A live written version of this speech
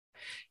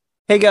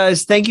Hey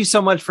guys, thank you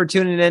so much for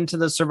tuning in to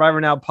the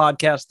Survivor Now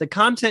podcast. The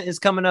content is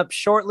coming up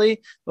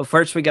shortly, but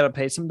first we got to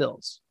pay some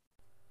bills.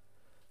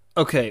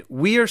 Okay,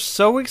 we are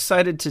so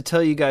excited to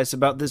tell you guys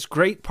about this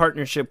great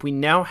partnership we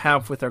now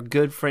have with our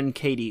good friend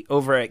Katie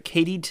over at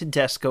Katie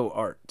Tedesco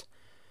Art.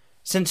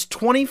 Since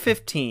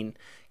 2015,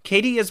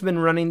 Katie has been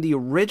running the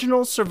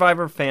original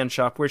Survivor fan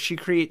shop where she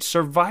creates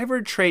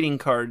Survivor trading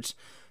cards,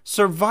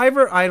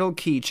 Survivor Idol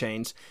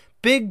keychains,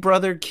 Big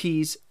Brother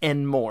keys,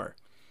 and more.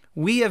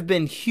 We have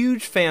been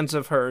huge fans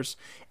of hers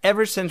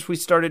ever since we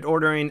started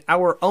ordering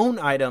our own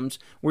items.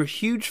 We're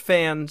huge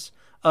fans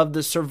of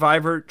the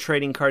Survivor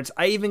trading cards.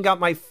 I even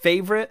got my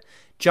favorite,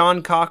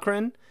 John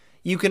Cochran.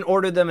 You can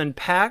order them in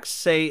packs,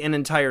 say an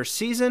entire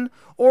season,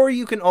 or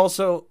you can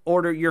also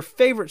order your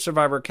favorite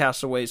Survivor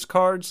Castaways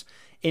cards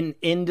in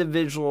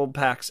individual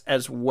packs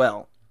as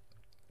well.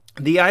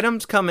 The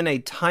items come in a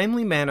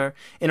timely manner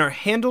and are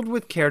handled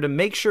with care to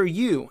make sure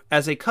you,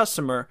 as a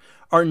customer,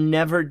 are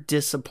never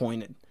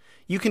disappointed.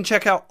 You can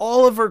check out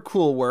all of her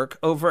cool work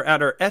over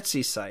at our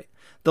Etsy site.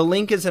 The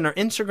link is in our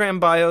Instagram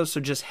bio, so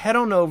just head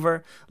on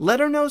over, let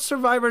her know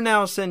Survivor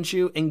Now sent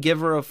you, and give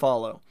her a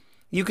follow.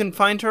 You can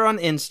find her on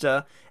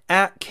Insta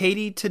at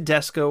Katie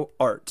Tedesco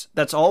Art.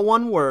 That's all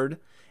one word,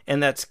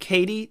 and that's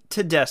Katie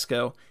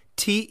Tedesco,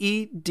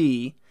 Tedesco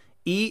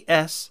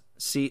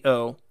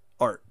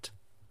Art.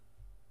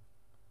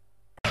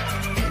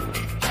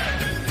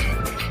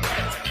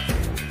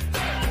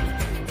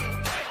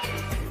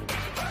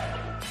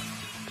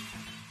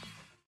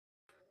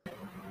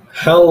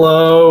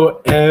 Hello,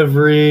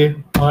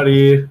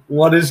 everybody.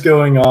 What is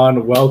going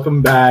on?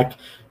 Welcome back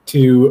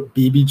to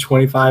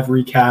BB25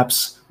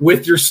 Recaps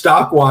with your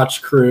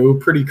Stockwatch crew.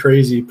 Pretty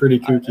crazy, pretty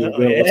kooky.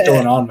 What's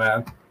going on,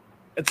 man?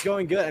 It's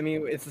going good. I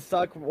mean, it's the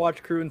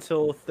Stockwatch crew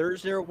until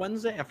Thursday or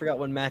Wednesday. I forgot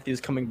when Matthew's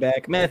coming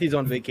back. Matthew's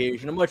on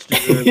vacation, a much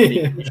deserved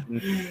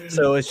vacation.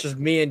 So it's just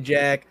me and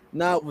Jack,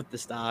 not with the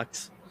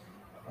stocks.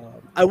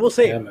 I will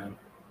say,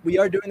 we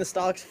are doing the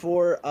stocks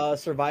for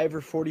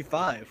Survivor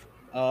 45.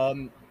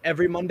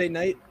 Every Monday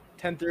night,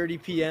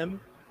 10:30 p.m.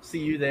 See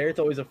you there. It's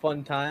always a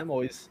fun time.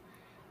 Always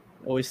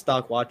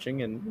stock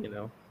watching, and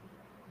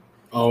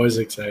always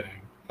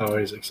exciting.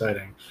 Always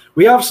exciting.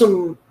 We have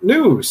some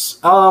news.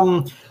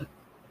 I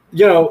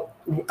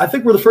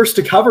think we're the first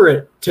to cover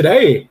it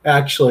today.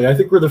 Actually, I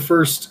think we're the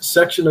first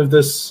section of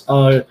this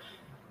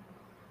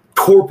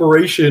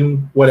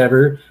corporation,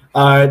 whatever,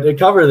 to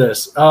cover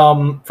this.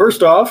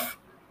 First off,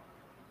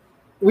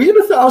 we had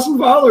 1,000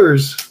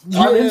 followers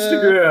on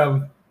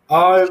Instagram.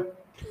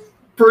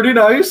 Pretty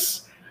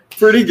nice,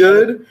 pretty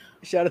good.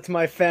 Shout out to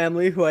my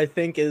family, who I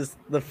think is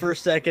the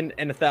first, second,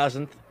 and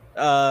 1,000th.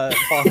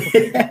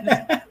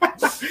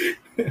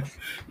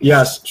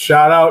 Yes,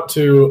 shout out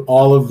to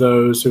all of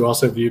those who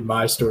also viewed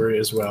my story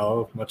as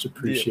well. Much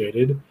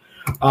appreciated.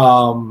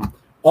 Yeah.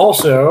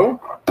 Also,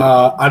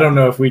 I don't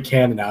know if we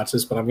can announce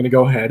this, but I'm going to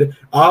go ahead.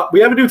 We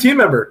have a new team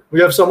member. We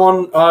have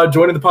someone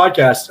joining the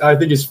podcast. I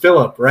think it's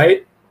Philip,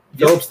 right?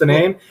 Yep. Philip's the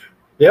name.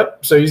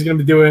 Yep, so he's going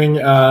to be doing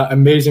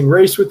Amazing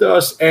Race with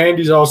us, and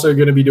he's also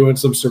going to be doing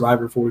some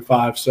Survivor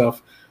 45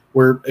 stuff.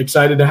 We're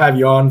excited to have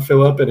you on,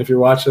 Philip, and if you're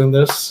watching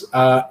this,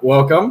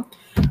 welcome.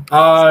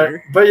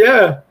 But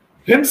yeah,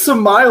 hit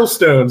some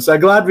milestones. I'm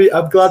glad we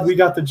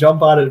got the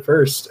jump on it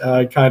first,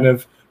 kind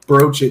of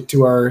broach it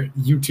to our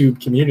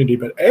YouTube community.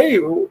 But hey,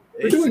 we're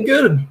doing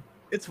good.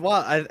 It's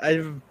wild.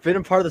 I've been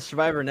a part of the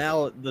Survivor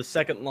Now the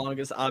second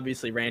longest.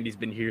 Obviously, Randy's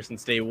been here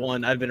since day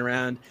one. I've been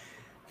around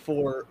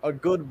for a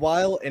good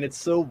while, and it's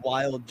so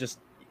wild just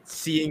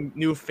seeing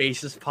new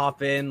faces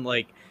pop in,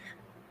 like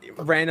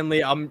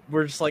randomly.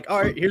 We're just like,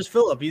 all right, here's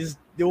Philip, he's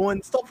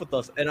doing stuff with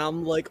us, and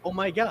I'm like, oh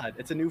my god,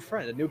 it's a new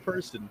friend, a new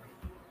person.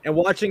 And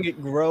watching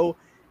it grow,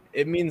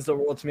 it means the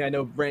world to me. I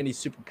know Randy's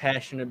super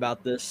passionate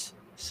about this,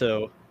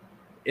 so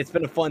it's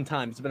been a fun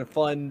time. It's been a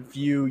fun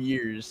few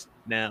years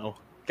now.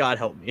 God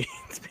help me.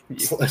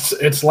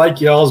 It's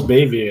like y'all's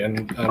baby,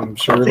 and I'm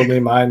sure it'll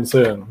be mine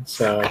soon.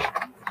 So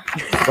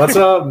what's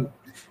up?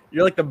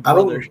 You're like the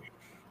brother.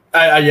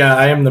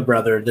 I am the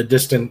brother, the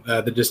distant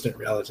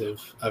relative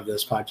of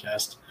this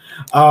podcast.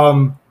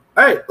 All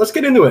right, let's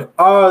get into it.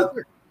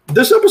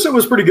 This episode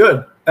was pretty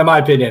good, in my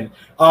opinion.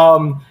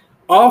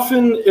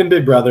 Often in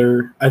Big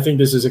Brother, I think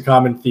this is a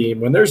common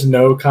theme. When there's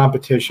no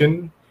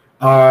competition,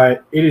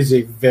 it is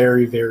a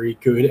very, very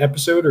good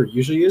episode, or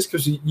usually is,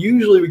 because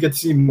usually we get to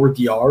see more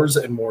DRs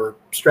and more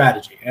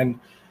strategy. And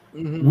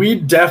we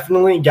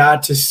definitely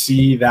got to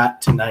see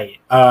that tonight.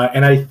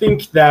 And I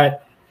think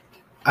that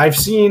I've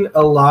seen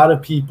a lot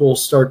of people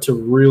start to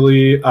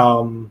really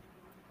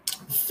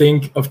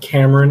think of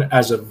Cameron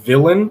as a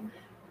villain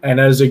and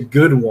as a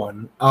good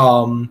one.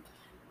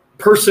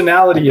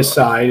 Personality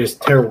aside, is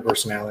terrible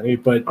personality,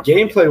 but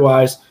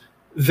gameplay-wise,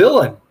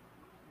 villain,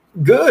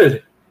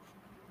 good.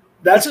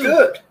 That's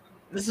good.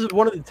 This is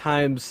one of the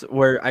times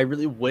where I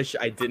really wish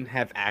I didn't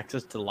have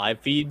access to live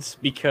feeds,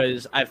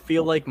 because I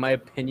feel like my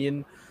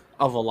opinion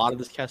of a lot of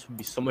this cast would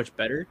be so much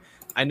better.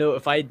 I know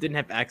if I didn't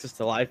have access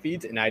to live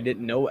feeds and I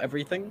didn't know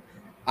everything,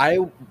 I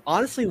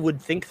honestly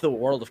would think the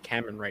world of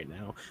Cameron right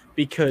now,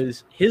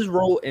 because his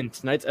role in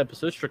tonight's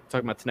episode,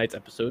 talking about tonight's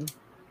episode,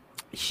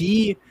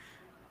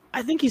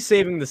 I think he's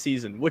saving the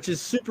season, which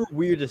is super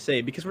weird to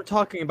say because we're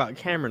talking about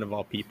Cameron of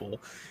all people.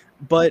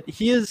 But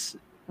he is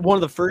one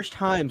of the first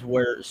times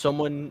where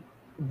someone,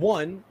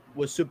 one,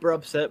 was super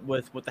upset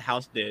with what the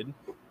house did,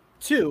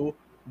 two,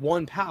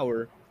 won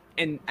power,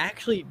 and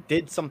actually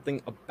did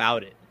something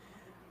about it.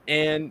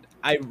 And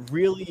I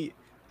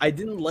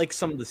didn't like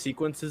some of the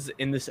sequences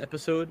in this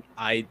episode.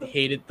 I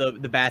hated the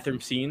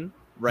bathroom scene,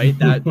 right?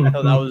 That I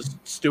thought that was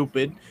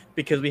stupid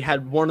because we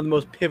had one of the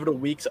most pivotal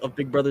weeks of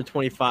Big Brother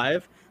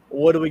 25.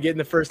 What do we get in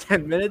the first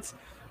 10 minutes?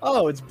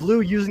 Oh, it's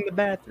Blue using the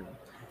bathroom.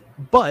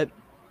 But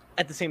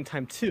at the same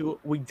time too,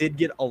 we did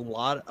get a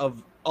lot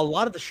of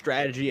the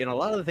strategy and a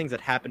lot of the things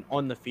that happened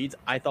on the feeds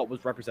I thought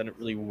was represented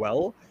really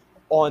well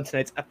on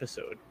tonight's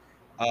episode.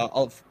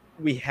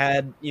 We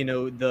had,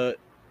 the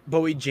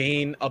Bowie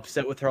Jane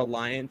upset with her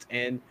alliance,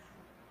 and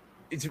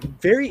it's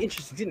very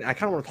interesting. I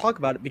kind of want to talk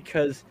about it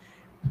because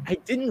I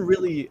didn't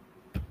really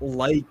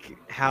like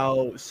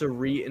how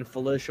Sari and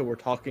Felicia were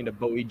talking to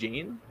Bowie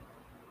Jane,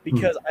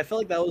 because I felt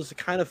like that was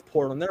kind of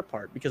poor on their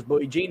part, because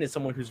Bowie Jane is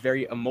someone who's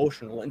very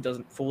emotional and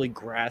doesn't fully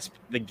grasp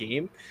the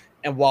game.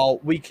 And while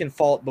we can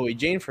fault Bowie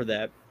Jane for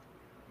that,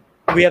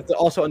 we have to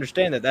also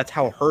understand that that's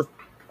how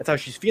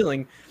she's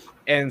feeling.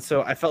 And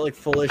so I felt like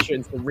Felicia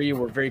and Sari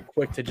were very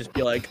quick to just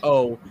be like,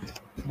 oh,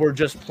 we're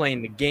just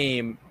playing the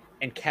game,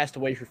 and cast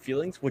away her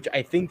feelings, which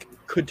I think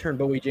could turn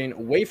Bowie Jane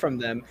away from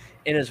them,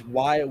 and is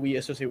why we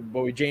associate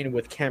Bowie Jane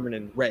with Cameron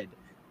and Red,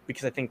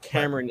 because I think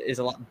Cameron is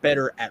a lot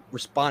better at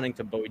responding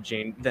to Bowie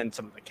Jane than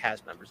some of the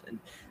cast members. And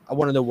I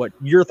want to know what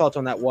your thoughts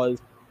on that was.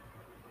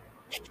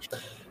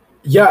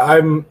 Yeah,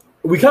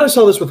 we kind of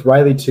saw this with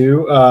Riley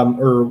too,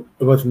 or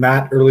with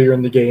Matt earlier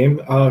in the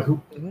game.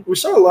 We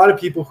saw a lot of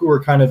people who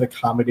were kind of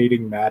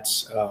accommodating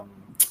Matt's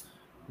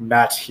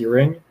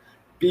hearing,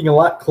 being a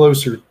lot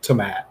closer to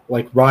Matt,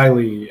 like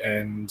Riley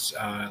and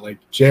like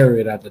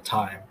Jared at the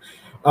time.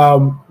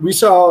 We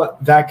saw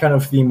that kind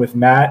of theme with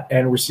Matt,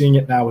 and we're seeing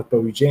it now with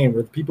Bowie Jane,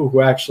 where the people who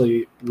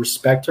actually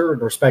respect her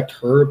and respect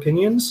her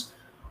opinions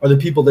are the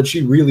people that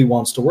she really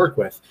wants to work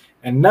with.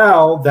 And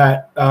now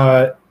that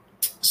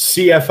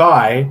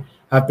CFI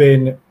have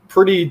been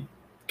pretty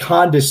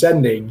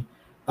condescending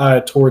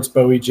towards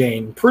Bowie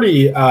Jane,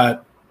 pretty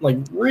like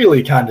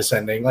really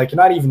condescending, like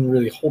not even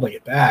really holding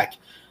it back,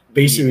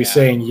 basically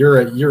saying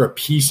you're a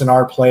piece in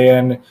our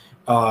plan.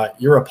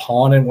 You're a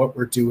pawn in what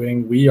we're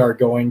doing. You're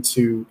going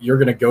to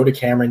go to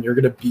Cameron. You're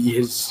going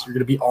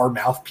to be our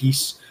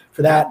mouthpiece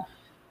for that.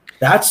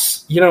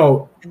 That's,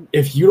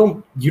 if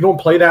you don't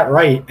play that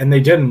right, and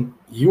they didn't,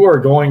 you are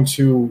going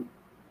to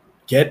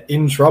get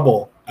in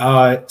trouble.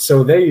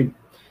 So they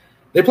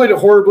played it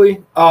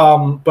horribly.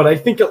 But I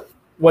think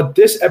what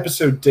this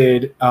episode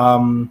did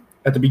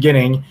at the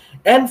beginning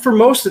and for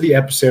most of the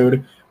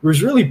episode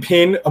was really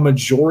pin a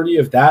majority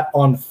of that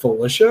on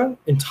Felicia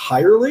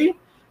entirely,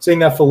 saying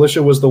that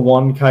Felicia was the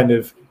one kind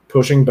of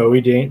pushing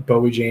Bowie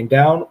Jane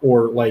down,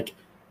 or like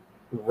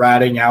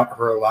ratting out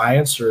her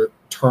alliance or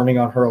turning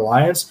on her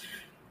alliance.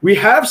 We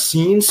have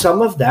seen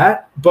some of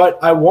that, but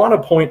I want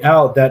to point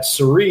out that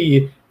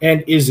Sari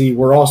and Izzy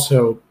were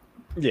also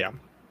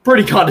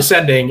pretty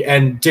condescending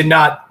and did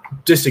not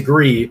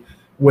disagree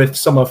with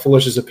some of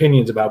Felicia's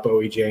opinions about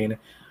Bowie Jane.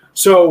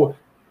 So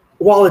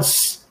while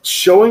it's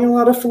showing a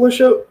lot of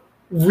Felicia,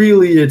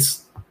 really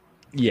it's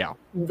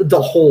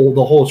the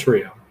whole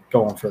trio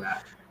going for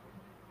that.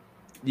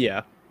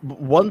 Yeah.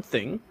 One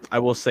thing I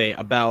will say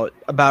about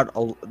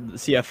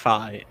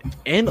CFI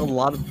and a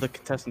lot of the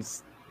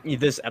contestants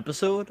this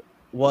episode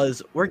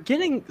was we're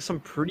getting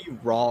some pretty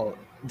raw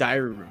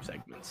diary room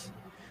segments.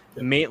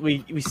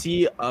 We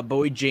see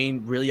Bowie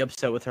Jane really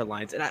upset with her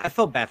lines, and I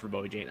felt bad for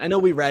Bowie Jane. I know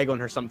we rag on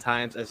her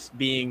sometimes as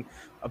being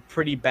a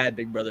pretty bad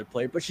Big Brother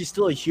player, but she's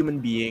still a human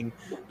being.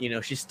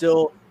 She's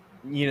still,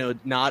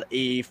 not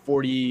a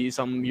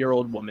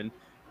 40-some-year-old woman.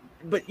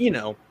 But,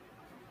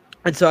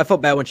 and so I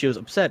felt bad when she was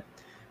upset.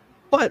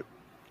 But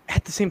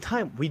at the same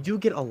time, we do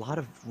get a lot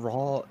of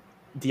raw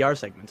DR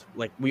segments.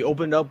 Like, we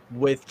opened up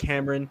with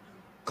Cameron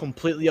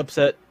completely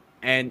upset,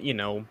 and,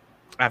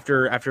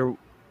 after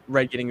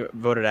Red getting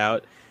voted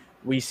out,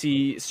 we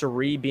see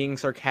Sari being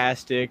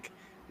sarcastic.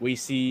 We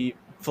see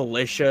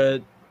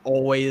Felicia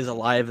always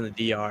alive in the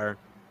DR.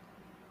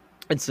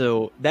 And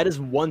so that is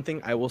one thing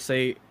I will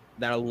say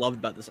that I loved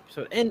about this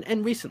episode.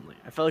 And recently,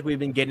 I felt like we've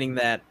been getting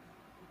that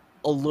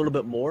a little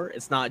bit more.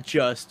 It's not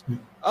just,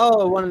 I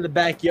went in the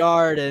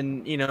backyard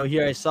and,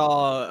 here I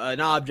saw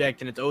an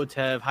object and it's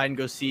OTEV, hide and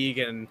go seek,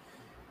 and,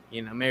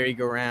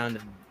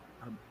 merry-go-round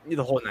and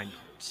the whole 9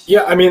 yards.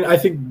 Yeah, I mean, I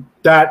think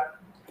that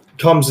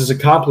comes as a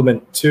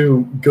compliment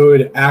to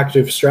good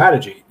active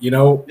strategy.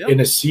 In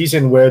a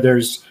season where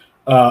there's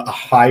a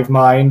hive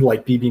mind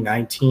like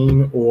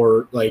BB19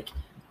 or like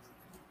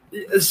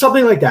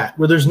something like that,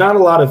 where there's not a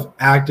lot of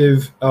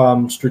active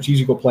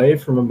strategical play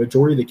from a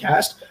majority of the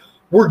cast,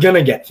 we're going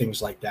to get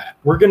things like that.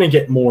 We're going to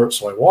get more,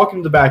 so I walk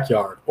into the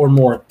backyard, or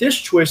more,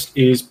 this twist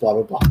is blah,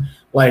 blah, blah.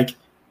 Like,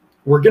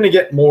 we're going to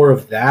get more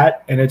of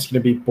that, and it's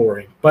going to be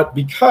boring. But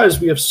because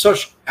we have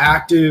such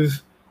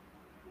active,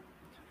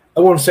 I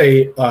won't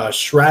say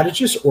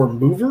strategists or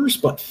movers,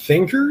 but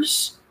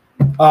thinkers,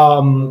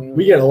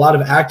 we get a lot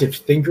of active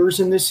thinkers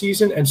in this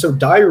season, and so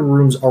dire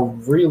rooms are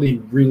really,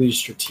 really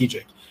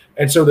strategic.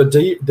 And so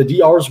the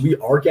DRs we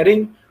are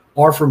getting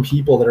are from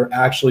people that are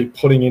actually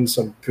putting in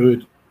some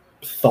good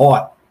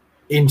thought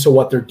into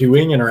what they're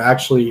doing and are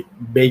actually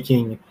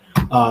making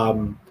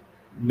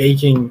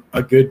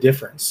a good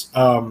difference.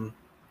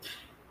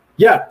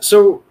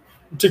 So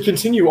to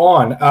continue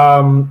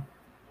on,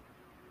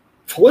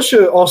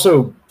 Felicia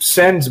also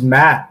sends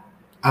Matt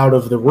out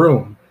of the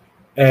room,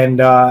 and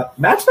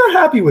Matt's not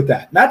happy with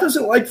that. Matt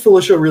doesn't like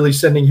Felicia really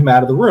sending him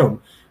out of the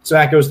room. So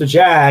Matt goes to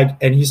Jag,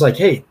 and he's like,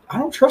 hey, I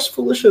don't trust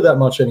Felicia that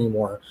much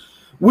anymore,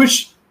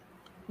 which,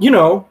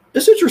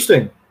 is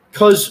interesting,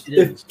 because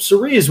if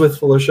Suri is with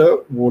Felicia,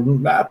 wouldn't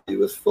Matt be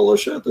with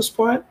Felicia at this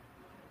point?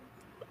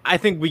 I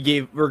think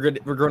we're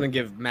going to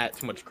give Matt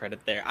too much credit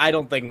there. I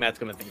don't think Matt's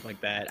going to think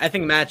like that. I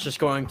think Matt's just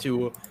going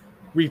to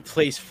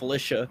replace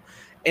Felicia.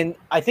 And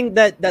I think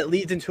that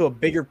leads into a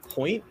bigger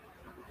point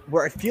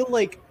where I feel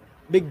like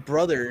Big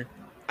Brother,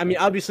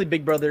 obviously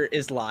Big Brother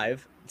is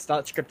live. It's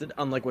not scripted,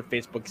 unlike what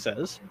Facebook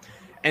says.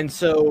 And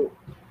so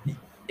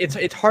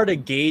it's hard to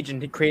gauge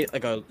and to create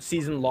like a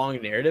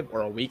season-long narrative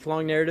or a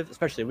week-long narrative,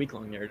 especially a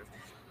week-long narrative.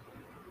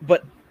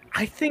 But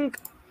I think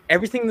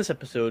everything in this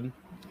episode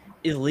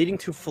is leading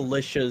to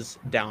Felicia's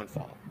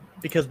downfall,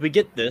 because we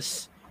get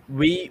this.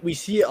 We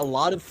see a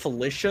lot of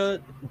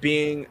Felicia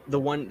being the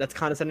one that's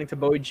condescending to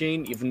Bowie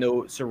Jane, even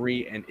though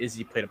Suri and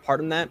Izzy played a part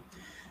in that.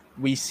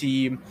 We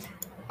see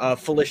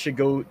Felicia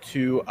go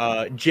to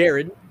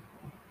Jared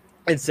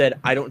and said,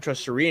 I don't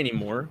trust Suri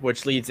anymore,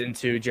 which leads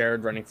into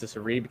Jared running to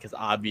Suri because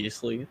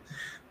obviously.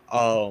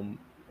 And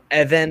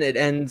then it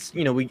ends,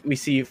 we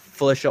see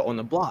Felicia on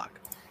the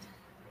block.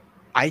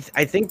 I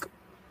think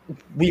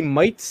we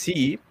might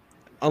see,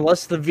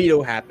 unless the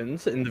veto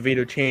happens and the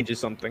veto changes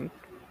something,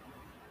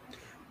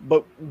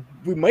 but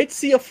we might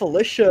see a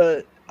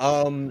Felicia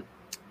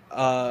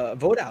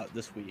vote out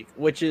this week,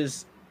 which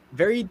is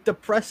very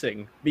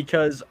depressing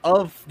because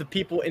of the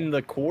people in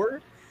the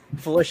core.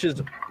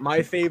 Felicia's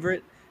my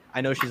favorite. I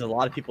know she's a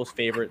lot of people's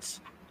favorites,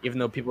 even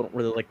though people don't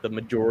really like the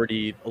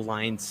majority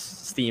alliance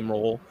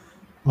steamroll.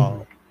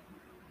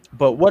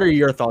 But what are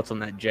your thoughts on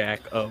that,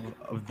 Jack, of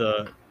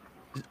the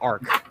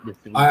arc?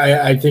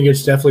 I think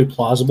it's definitely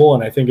plausible,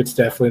 and I think it's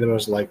definitely the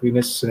most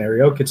likeliness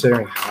scenario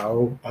considering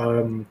how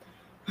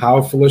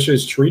Felicia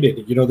is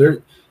treated.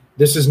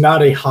 This is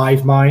not a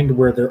hive mind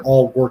where they're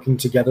all working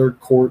together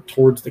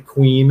towards the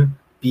queen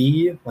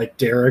bee, like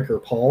Derek or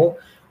Paul.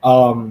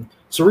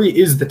 Suri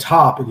is the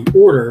top of the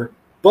order,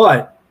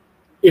 but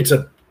it's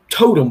a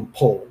totem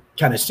pole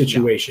kind of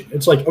situation. Yeah.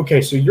 It's like,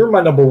 okay, so you're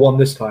my number one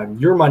this time.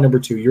 You're my number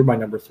two. You're my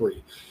number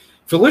three.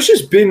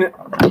 Felicia's been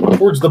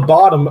towards the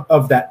bottom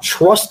of that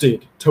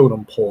trusted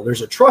totem pole.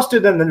 There's a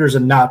trusted and then there's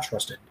a not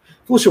trusted.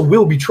 Felicia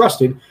will be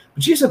trusted,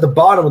 but she's at the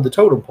bottom of the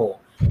totem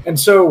pole. And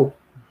so,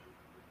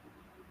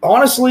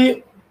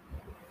 honestly,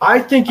 I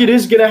think it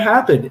is going to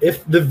happen.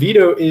 If the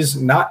veto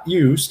is not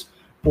used,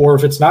 or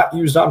if it's not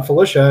used on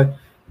Felicia,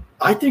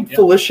 I think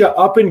Felicia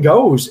up and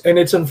goes. And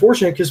it's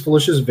unfortunate because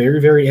Felicia is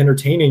very, very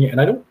entertaining, and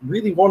I don't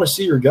really want to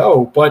see her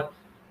go. But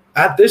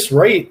at this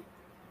rate,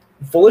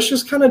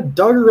 Felicia's kind of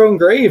dug her own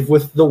grave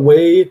with the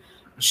way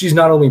she's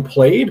not only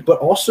played, but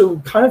also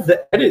kind of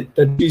the edit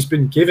that she's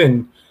been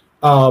given.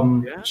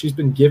 She's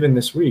been given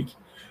this week.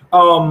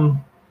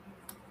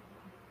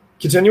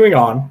 Continuing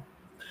on,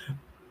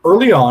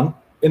 early on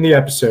in the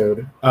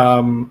episode,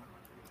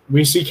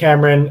 we see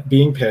Cameron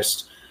being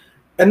pissed,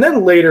 and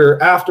then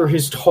later, after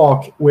his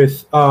talk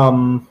with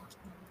CFI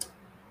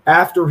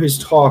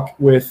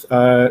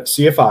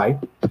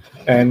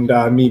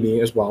and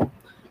Mimi as well,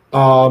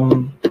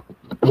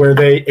 where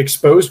they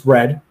exposed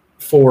Red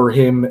for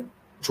him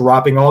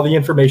dropping all the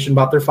information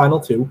about their final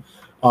two,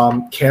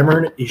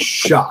 Cameron is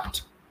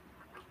shocked.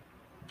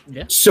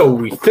 Yeah. So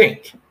we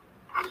think.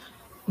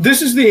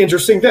 This is the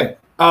interesting thing.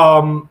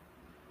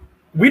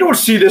 We don't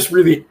see this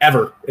really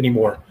ever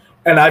anymore.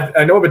 And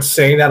I know I've been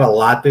saying that a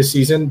lot this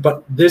season,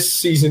 but this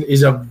season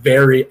is a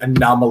very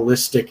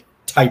anomalistic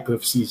type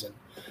of season.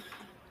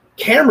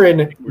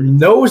 Cameron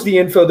knows the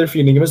info they're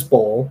feeding him as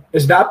bowl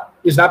is not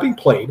being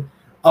played,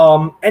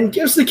 and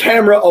gives the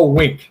camera a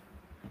wink.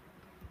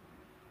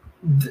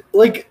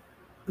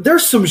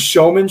 There's some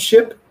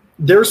showmanship,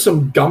 there's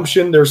some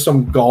gumption, there's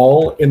some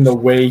gall in the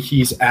way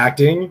he's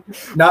acting.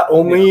 Not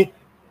only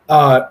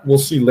we'll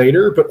see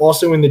later, but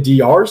also in the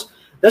DRs.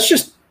 That's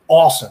just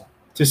awesome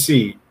to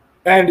see.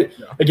 And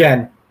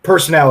again,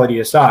 personality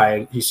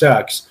aside, he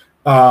sucks.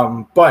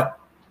 But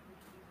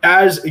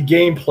as a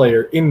game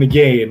player in the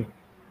game,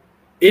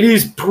 it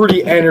is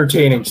pretty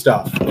entertaining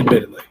stuff,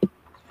 admittedly.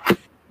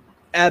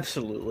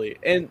 Absolutely.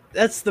 And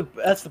that's the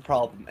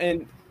problem.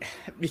 And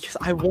because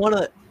I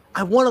wanna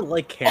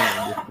like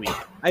Cameron this week.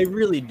 I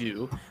really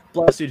do.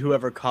 Bless you,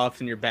 whoever coughs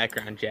in your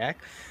background, Jack.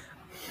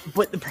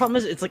 But the problem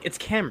is it's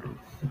Cameron,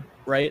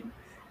 right?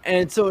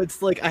 And so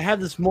it's like I have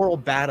this moral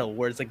battle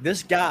where it's like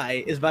this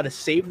guy is about to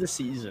save the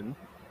season,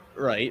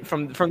 right,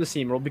 from the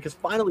steamroll because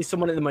finally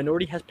someone in the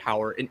minority has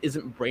power and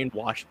isn't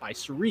brainwashed by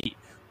Suri,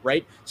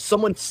 right?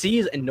 Someone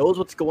sees and knows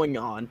what's going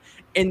on,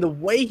 and the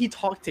way he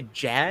talked to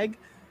Jag,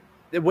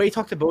 the way he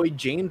talked to Bowie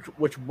Jane,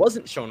 which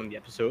wasn't shown in the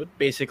episode,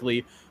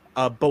 basically,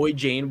 Bowie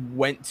Jane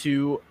went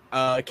to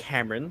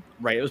Cameron,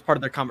 right? It was part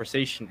of their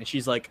conversation, and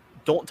she's like,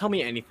 "Don't tell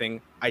me anything.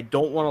 I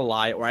don't want to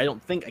lie, or I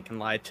don't think I can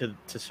lie to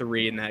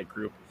Suri in that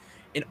group."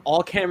 And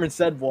all Cameron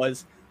said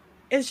was,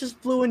 "It's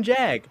just Blue and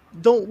Jag.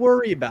 Don't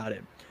worry about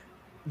it."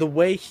 The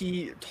way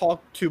he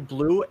talked to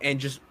Blue and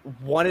just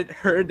wanted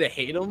her to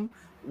hate him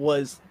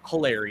was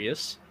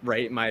hilarious,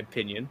 right? In my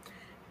opinion.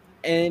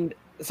 And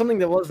something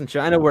that wasn't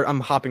shown, I know where I'm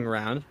hopping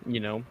around,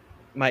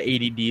 my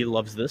ADD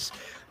loves this,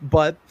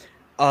 but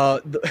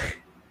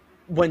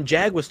when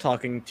Jag was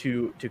talking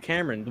to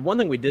Cameron, the one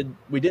thing we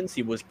didn't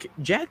see was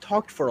Jag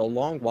talked for a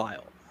long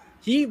while.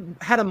 He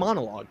had a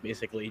monologue,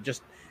 basically,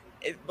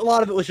 a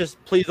lot of it was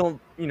just, please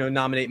don't,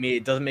 nominate me.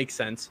 It doesn't make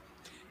sense.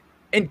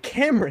 And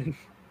Cameron,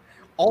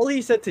 all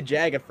he said to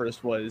Jag at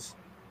first was,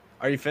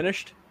 "Are you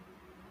finished?"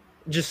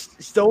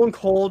 Just stone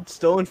cold,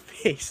 stone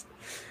faced.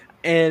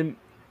 And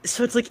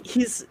so it's like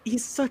he's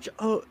such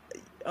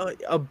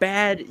a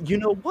bad,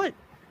 what?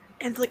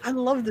 And it's like I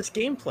love this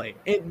gameplay.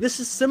 And this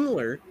is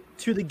similar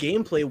to the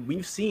gameplay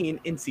we've seen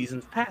in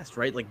seasons past,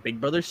 right? Like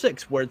Big Brother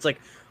 6, where it's like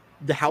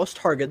the house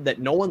target that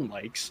no one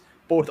likes,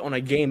 both on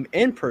a game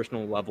and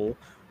personal level,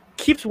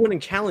 keeps winning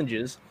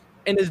challenges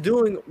and is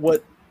doing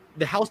what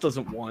the house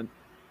doesn't want,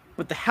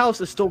 but the house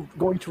is still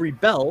going to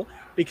rebel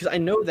because I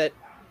know that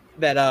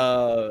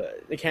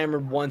the camera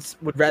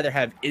would rather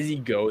have Izzy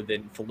go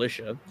than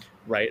Felicia,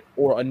 right?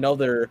 Or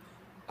another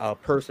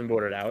person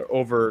voted out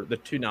over the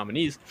two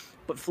nominees,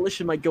 but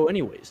Felicia might go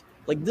anyways.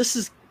 Like, this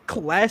is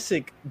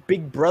classic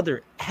Big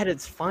Brother at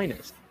its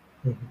finest.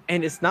 Mm-hmm.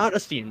 And it's not a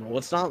steamroll.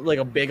 It's not like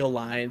a big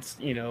alliance,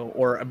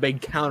 or a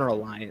big counter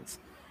alliance.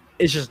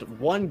 It's just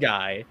one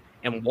guy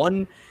and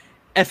one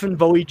effing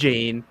Bowie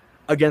Jane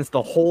against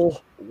the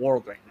whole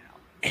world right now.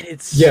 And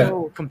it's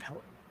so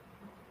compelling.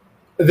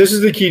 This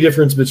is the key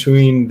difference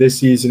between this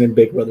season and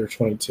Big Brother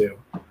 22.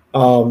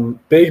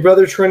 Big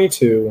Brother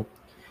 22,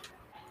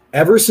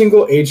 every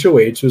single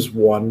HoH was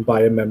won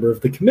by a member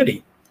of the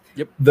committee.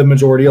 Yep. The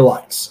majority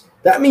alliance.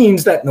 That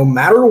means that no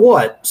matter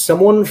what,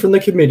 someone from the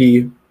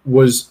committee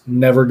was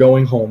never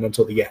going home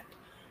until the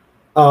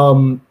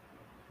end.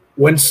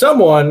 When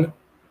someone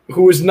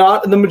who is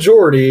not in the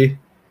majority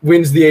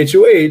wins the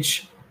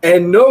HoH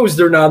and knows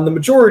they're not in the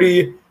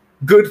majority,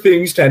 good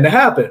things tend to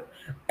happen.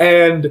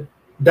 And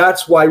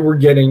that's why we're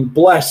getting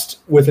blessed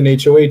with an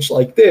HoH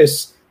like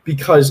this,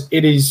 because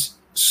it is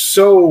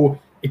so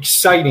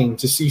exciting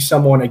to see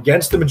someone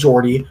against the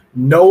majority,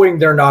 knowing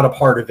they're not a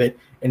part of it,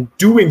 and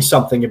doing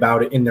something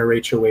about it in their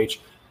HoH.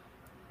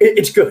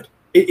 It's good.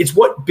 It's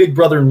what Big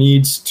Brother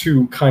needs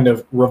to kind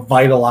of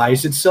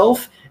revitalize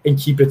itself and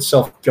keep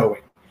itself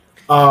going.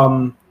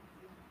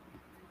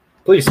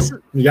 Please,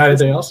 you got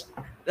anything else?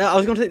 I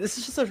was going to say, this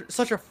is just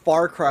such a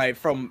far cry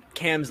from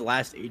Cam's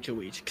last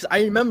HoH. Because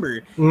I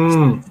remember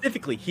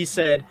specifically, he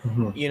said,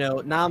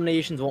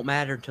 nominations won't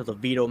matter until the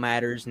veto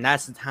matters. And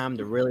that's the time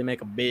to really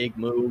make a big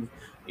move.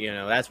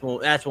 That's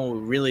when we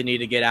really need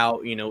to get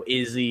out,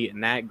 Izzy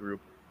and that group.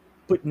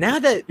 But now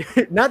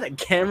that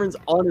Cameron's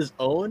on his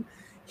own,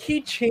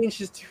 he changed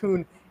his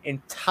tune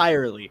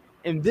entirely.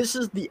 And this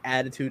is the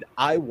attitude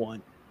I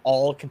want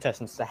all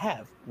contestants to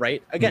have,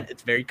 right? Again,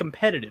 it's very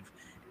competitive.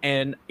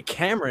 And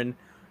Cameron,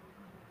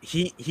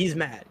 he's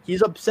mad.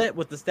 He's upset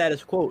with the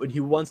status quo, and he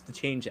wants to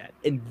change that.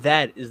 And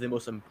that is the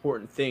most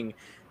important thing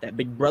that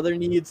Big Brother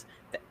needs,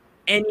 that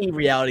any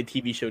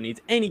reality TV show needs,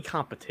 any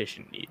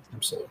competition needs.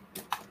 Absolutely.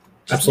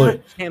 Absolutely.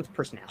 Not Cam's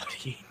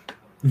personality.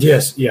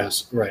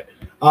 Yes, right.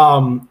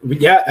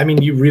 Yeah, I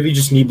mean, you really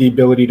just need the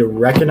ability to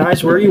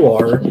recognize where you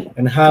are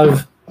and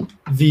have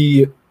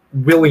the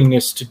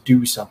willingness to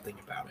do something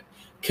about it.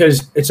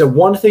 Because it's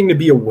one thing to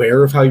be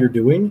aware of how you're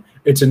doing.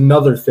 It's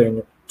another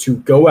thing to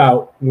go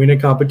out, win a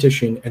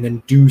competition, and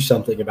then do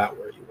something about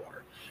where you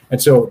are.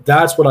 And so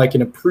that's what I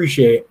can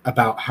appreciate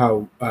about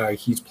how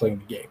he's playing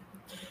the game.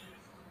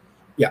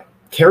 Yeah,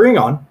 carrying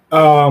on.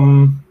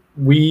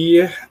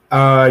 We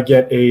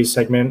get a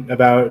segment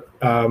about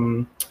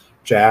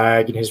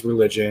Jag and his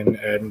religion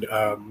and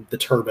the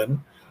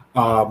turban,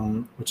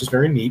 which is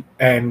very neat.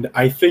 And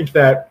I think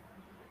that,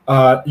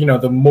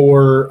 the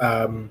more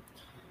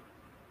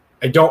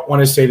I don't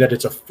want to say that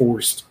it's a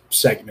forced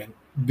segment,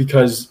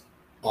 because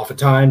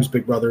oftentimes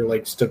Big Brother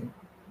likes to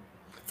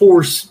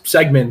force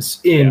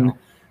segments in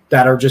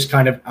that are just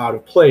kind of out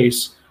of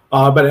place.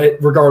 But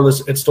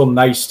regardless, it's still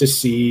nice to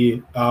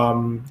see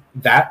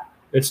that.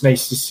 It's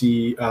nice to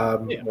see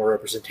more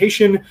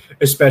representation,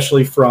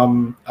 especially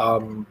from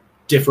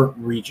different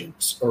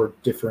regions or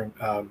different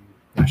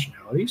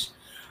nationalities.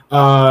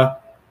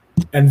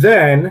 And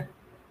then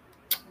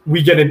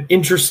we get an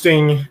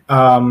interesting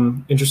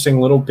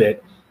little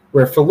bit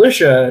where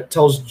Felicia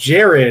tells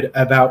Jared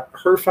about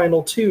her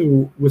final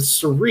two with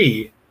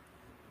Suri.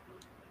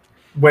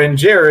 when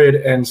Jared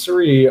and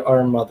Suri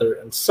are mother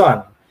and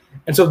son.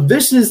 And so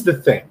this is the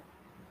thing.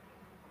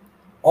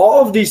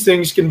 All of these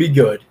things can be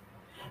good,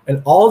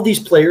 and all of these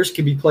players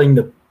can be playing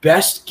the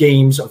best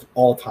games of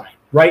all time,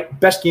 right?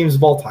 Best games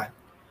of all time.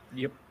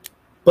 Yep.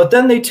 But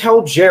then they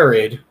tell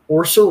Jared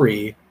or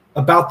Suri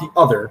about the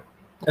other,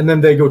 and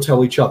then they go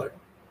tell each other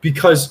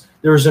because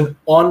there's an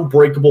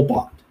unbreakable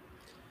bond.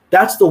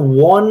 That's the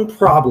one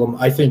problem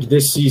I think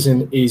this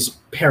season is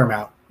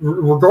paramount.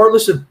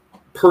 Regardless of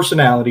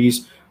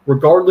personalities,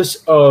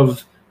 regardless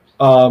of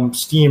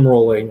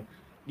steamrolling,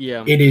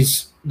 it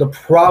is the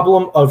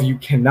problem of you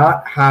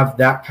cannot have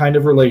that kind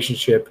of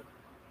relationship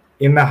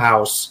in the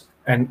house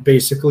and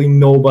basically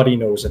nobody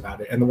knows about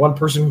it. And the one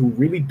person who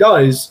really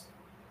doesn't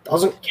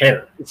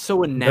care. It's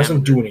so enamored.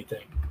 Doesn't do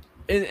anything.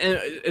 And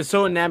it's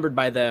so enamored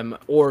by them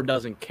or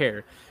doesn't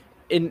care.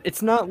 And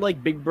it's not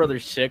like Big Brother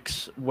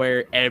 6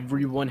 where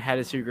everyone had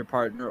a secret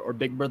partner, or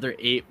Big Brother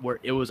 8 where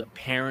it was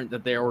apparent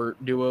that there were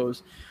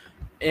duos.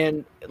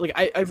 And like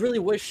I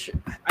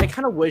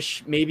kind of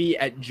wish maybe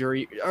at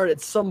jury or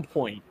at some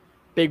point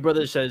Big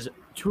Brother says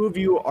 2 of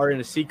you are in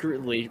a secret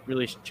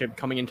relationship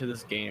coming into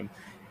this game,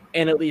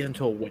 and it leads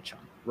into a witch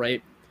hunt,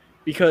 right?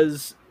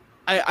 Because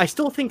I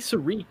still think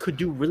Suri could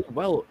do really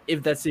well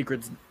if that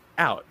secret's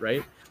out,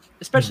 right?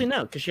 Especially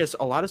now, because she has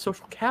a lot of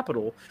social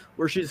capital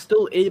where she's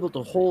still able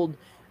to hold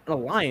an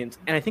alliance.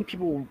 And I think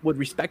people would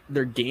respect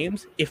their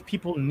games if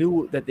people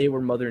knew that they were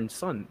mother and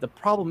son. The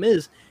problem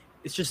is,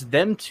 it's just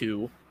them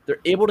two. They're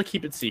able to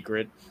keep it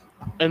secret.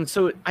 And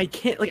so I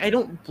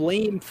don't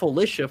blame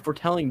Felicia for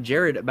telling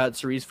Jared about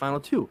Suri's final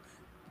 2.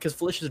 Because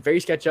Felicia is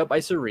very sketched out by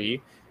Suri.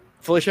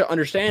 Felicia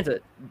understands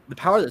that the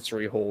power that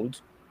Suri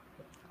holds,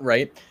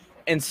 right?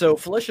 And so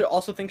Felicia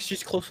also thinks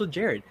she's close with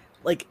Jared.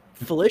 Like,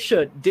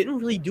 Felicia didn't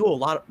really do a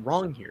lot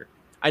wrong here.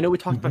 I know we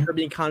talked about her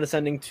being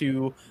condescending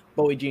to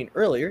Bowie Jean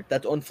earlier.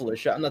 That's on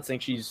Felicia. I'm not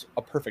saying she's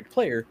a perfect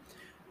player.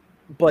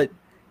 But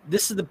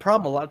this is the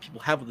problem a lot of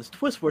people have with this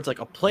twist, where it's like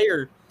a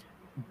player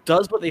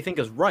does what they think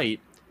is right,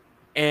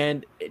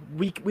 and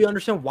we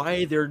understand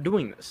why they're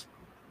doing this.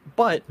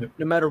 But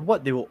no matter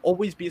what, they will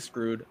always be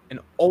screwed and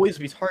always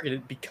be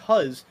targeted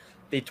because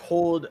they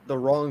told the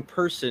wrong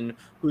person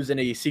who's in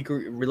a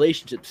secret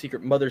relationship,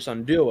 secret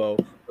mother-son duo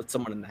with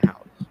someone in the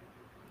house.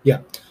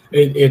 Yeah,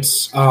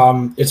 it's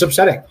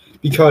upsetting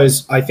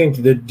because I think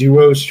the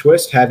duos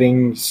twist,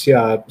 having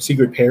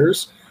secret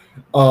pairs,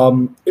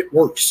 it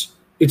works.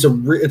 It's a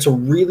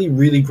really,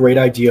 really great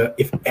idea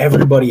if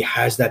everybody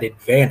has that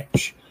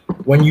advantage.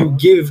 When you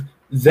give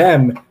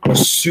them a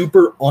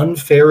super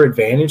unfair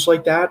advantage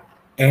like that,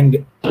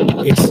 and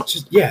it's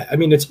just,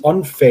 it's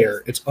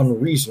unfair, it's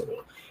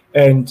unreasonable.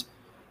 And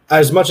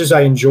as much as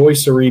I enjoy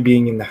Suri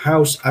being in the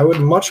house, I would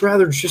much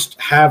rather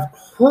just have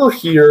her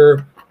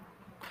here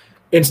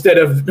instead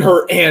of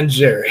her and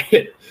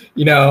Jared,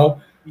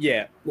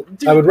 Yeah.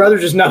 Dude, I would rather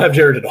just not have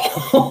Jared at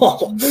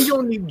all. We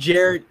don't need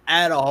Jared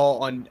at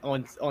all on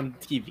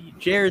TV.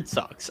 Jared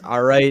sucks,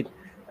 all right?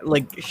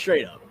 Like,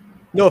 straight up.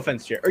 No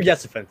offense, Jared. Or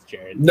yes offense,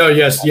 Jared. No,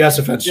 yes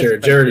offense,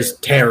 Jared. Jared is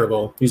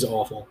terrible. He's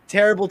awful.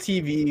 Terrible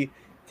TV,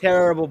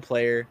 terrible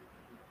player,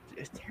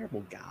 just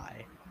terrible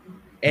guy.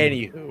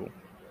 Anywho.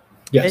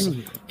 Yes.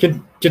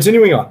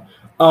 Continuing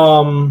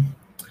on.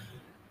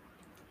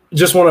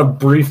 Just want to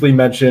briefly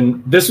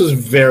mention, this was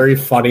very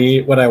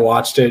funny when I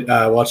watched it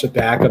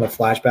back on a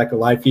flashback of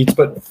live feeds,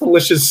 but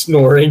Felicia's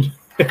snoring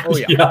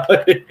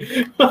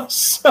was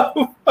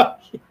so funny.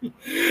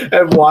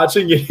 And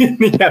watching it in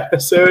the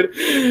episode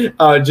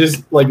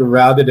just like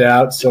rounded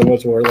out so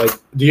much more. Like,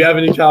 do you have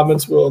any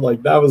comments, Will?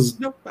 Like, that was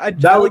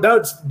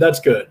that's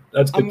good.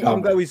 That's good.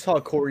 I'm glad we saw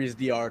Corey's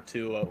DR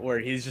too, where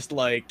he's just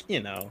like,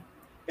 it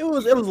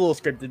was a little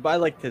scripted, but I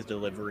liked his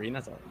delivery, and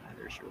that's all that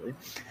matters, really.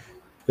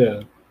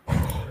 Yeah.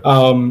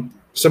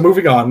 So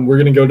moving on, we're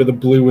going to go to the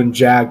Blue and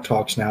Jag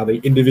talks now. They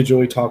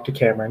individually talk to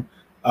Cameron.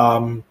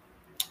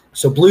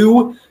 So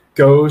Blue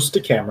goes to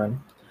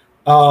Cameron,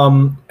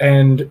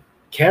 and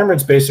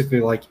Cameron's basically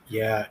like,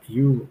 yeah,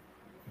 you're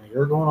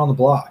going on the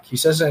block. He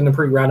says it in a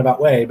pretty roundabout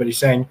way, but he's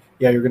saying,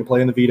 yeah, you're going to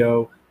play in the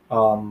veto.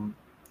 I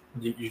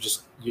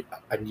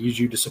need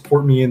you to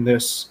support me in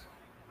this.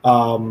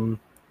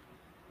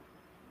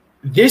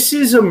 This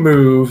is a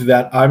move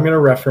that I'm going to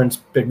reference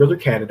Big Brother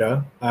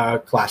Canada,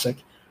 classic.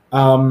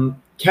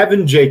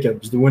 Kevin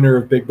Jacobs, the winner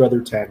of Big Brother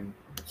 10,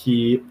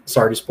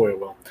 sorry to spoil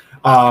Will.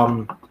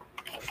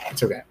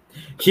 It's okay.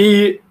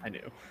 I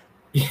knew.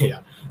 Yeah.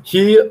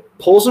 He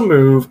pulls a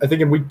move, I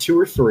think in week 2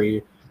 or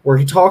 3, where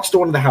he talks to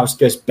one of the house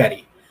guests,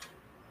 Betty.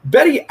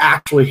 Betty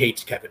actually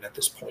hates Kevin at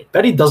this point.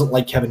 Betty doesn't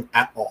like Kevin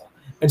at all.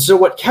 And so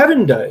what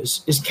Kevin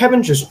does is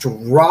Kevin just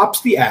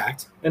drops the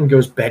act and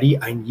goes,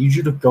 Betty, I need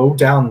you to go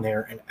down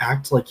there and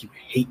act like you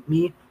hate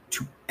me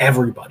to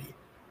everybody.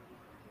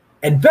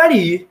 And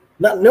Betty,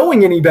 not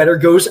knowing any better,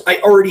 goes, I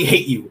already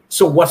hate you,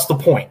 so what's the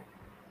point?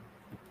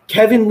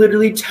 Kevin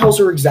literally tells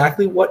her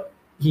exactly what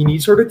he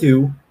needs her to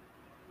do,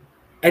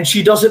 and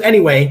she does it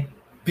anyway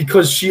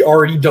because she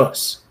already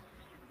does.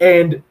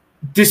 And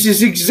this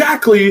is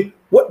exactly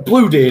what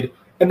Blue did,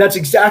 and that's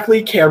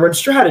exactly Cameron's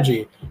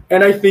strategy.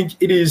 And I think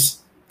it is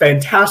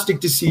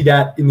fantastic to see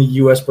that in the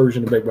U.S.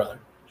 version of Big Brother.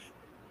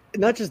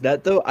 Not just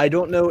that, though. I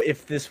don't know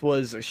if this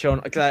was shown,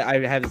 because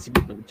I haven't seen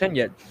Big Brother 10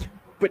 yet,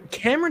 but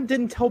Cameron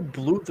didn't tell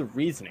Blue the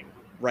reasoning,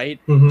 right?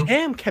 Mhm.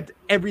 Cam kept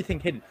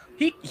everything hidden.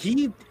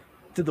 He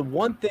did the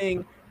one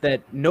thing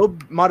that no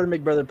modern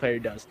Big Brother player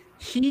does.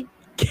 He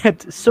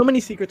kept so many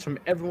secrets from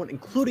everyone,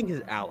 including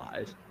his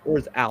allies or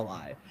his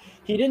ally.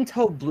 He didn't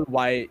tell Blue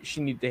why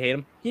she needed to hate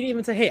him. He didn't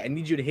even say, hey, I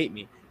need you to hate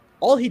me.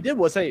 All he did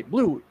was say,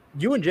 Blue,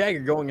 you and Jag are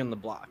going on the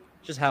block.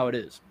 Just how it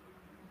is.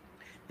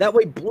 That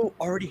way, Blue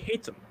already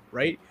hates him,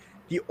 right?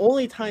 The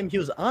only time he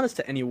was honest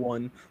to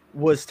anyone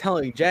was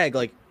telling Jag,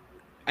 like,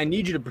 I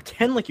need you to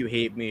pretend like you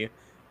hate me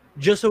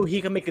just so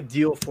he can make a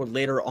deal for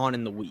later on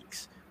in the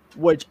weeks,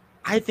 which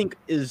I think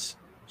is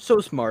so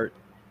smart.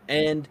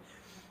 And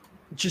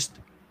just,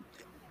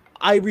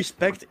 I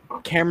respect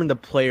Cameron the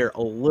player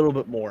a little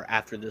bit more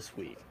after this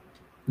week.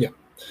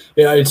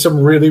 Yeah, it's some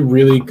really,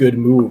 really good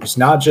moves.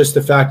 Not just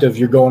the fact of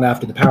you're going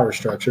after the power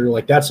structure.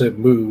 Like, that's a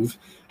move.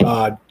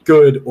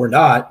 Good or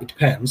not, it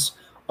depends.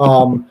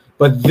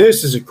 But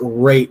this is a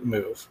great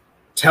move.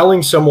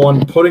 Telling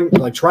someone,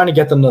 trying to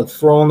get them to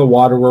throw in the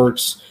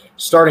waterworks,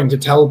 starting to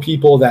tell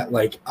people that,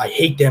 like, I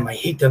hate them,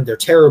 they're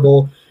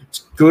terrible.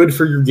 It's good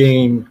for your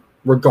game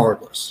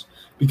regardless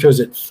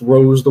because it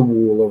throws the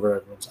wool over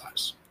everyone's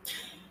eyes.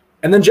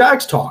 And then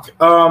Jag's talk.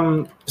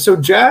 So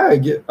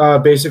Jag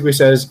basically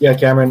says, yeah,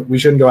 Cameron, we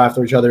shouldn't go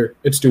after each other.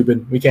 It's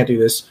stupid. We can't do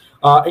this.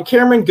 And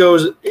Cameron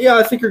goes, yeah,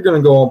 I think you're going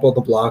to go up on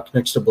the block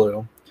next to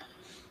Blue.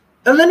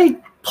 And then he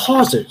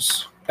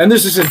pauses. And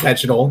this is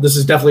intentional. This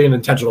is definitely an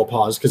intentional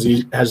pause because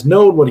he has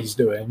known what he's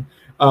doing.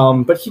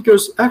 But he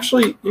goes,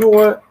 actually, you know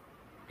what?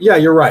 Yeah,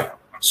 you're right.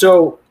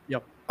 So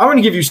Yep. I'm going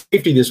to give you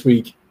safety this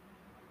week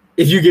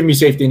if you give me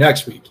safety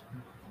next week.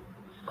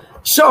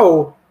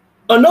 So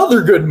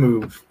another good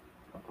move.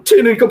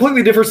 In a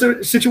completely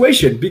different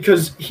situation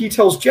because he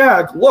tells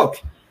Jag,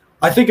 look,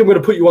 I think I'm going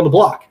to put you on the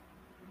block.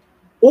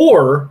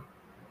 Or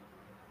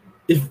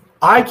if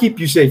I keep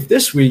you safe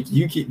this week,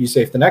 you keep me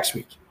safe the next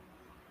week.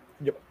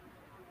 Yep.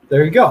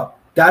 There you go.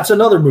 That's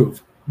another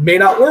move. May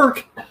not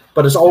work,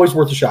 but it's always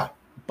worth a shot.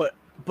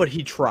 But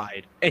he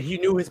tried, and he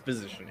knew his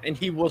position, and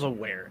he was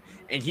aware,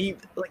 and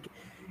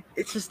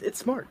it's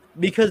smart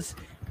because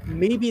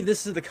maybe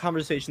this is the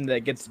conversation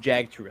that gets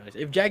Jag to realize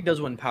if Jag does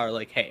win power,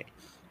 like, hey,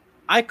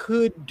 I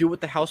could do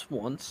what the house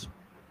wants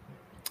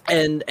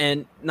and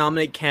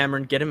nominate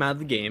Cameron, get him out of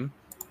the game.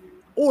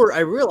 Or I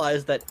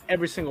realized that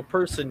every single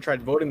person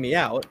tried voting me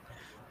out,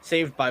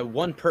 saved by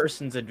one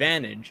person's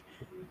advantage,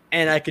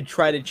 and I could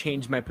try to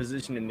change my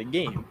position in the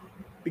game.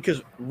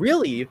 Because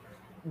really,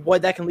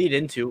 what that can lead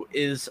into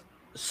is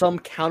some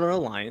counter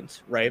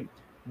alliance, right?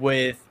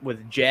 With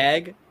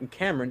Jag and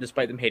Cameron,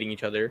 despite them hating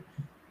each other,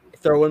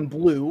 throw in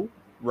Blue,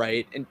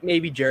 right? And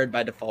maybe Jared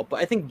by default, but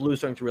I think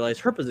Blue's starting to realize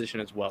her position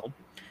as well.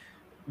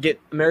 Get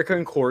America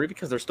and Corey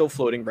because they're still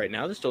floating right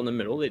now. They're still in the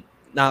middle. They're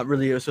not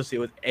really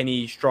associated with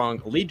any strong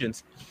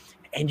allegiance.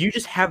 And you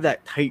just have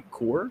that tight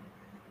core.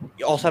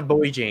 You also have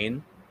Bowie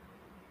Jane.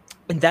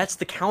 And that's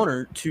the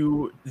counter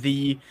to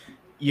the,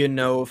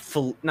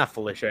 not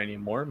Felicia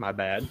anymore, my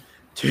bad,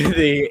 to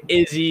the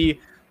Izzy,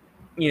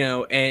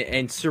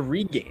 and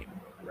Suri game,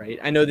 right?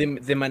 I know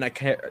they might not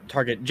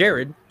target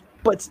Jared,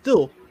 but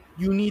still,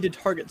 you need to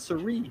target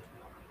Suri.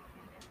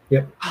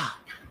 Yep.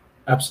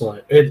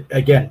 Absolutely.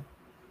 Again,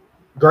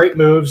 great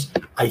moves.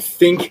 I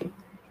think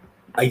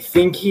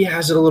he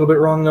has it a little bit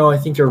wrong, though. I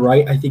think you're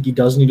right. I think he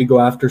does need to go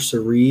after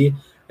Suri.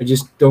 I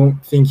just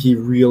don't think he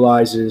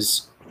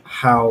realizes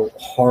how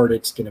hard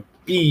it's going to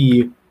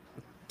be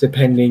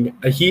depending.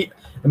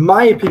 In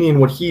my opinion,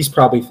 what he's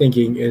probably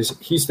thinking is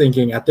he's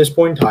thinking at this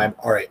point in time,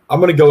 all right, I'm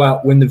going to go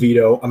out, win the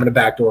veto. I'm going to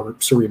backdoor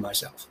Suri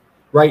myself,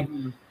 right?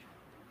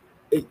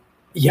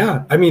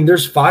 Yeah, I mean,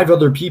 there's 5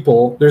 other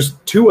people. There's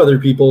 2 other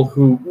people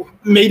who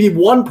maybe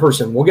one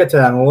person, we'll get to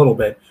that in a little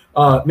bit,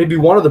 maybe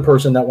one other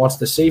person that wants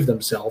to save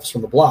themselves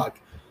from the block.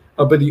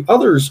 But the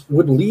others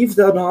would leave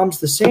the noms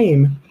the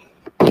same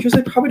because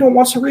they probably don't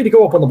want Suri to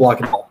go up on the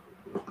block at all.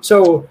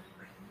 So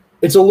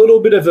it's a little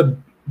bit of a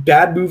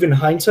bad move in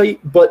hindsight,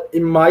 but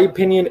in my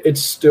opinion, it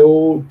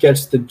still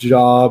gets the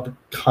job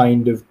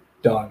kind of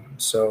done.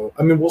 So,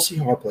 I mean, we'll see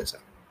how it plays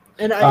out.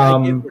 And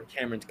I get where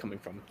Cameron's coming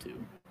from, too.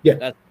 Yeah.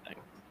 That's the thing.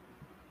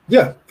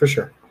 Yeah, for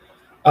sure.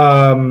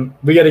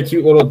 We got a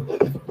cute little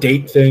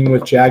date thing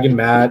with Jag and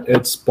Matt.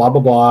 It's blah,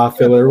 blah, blah,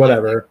 filler,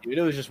 whatever. Dude,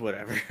 it was just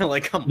whatever.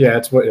 Like, come on. Yeah,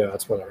 it's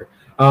whatever.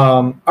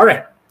 All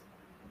right.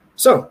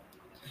 So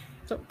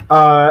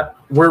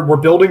we're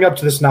building up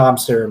to this nom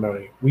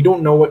ceremony. We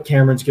don't know what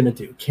Cameron's going to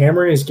do.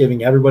 Cameron is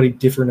giving everybody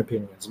different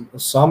opinions.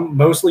 Some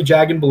mostly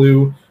Jag and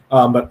Blue,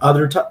 but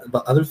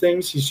other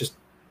things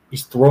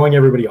he's throwing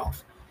everybody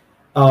off.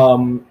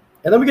 And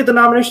then we get the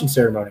nomination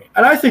ceremony,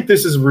 and I think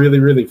this is really,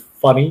 really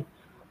funny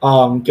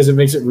because it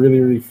makes it really,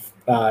 really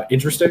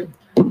interesting.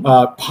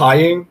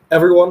 Pieing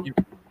everyone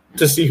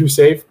to see who's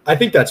safe. I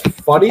think that's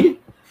funny.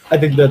 I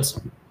think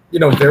that's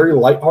very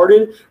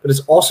lighthearted, but it's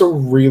also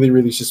really,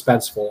 really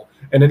suspenseful.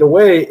 And in a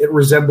way, it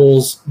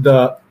resembles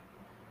the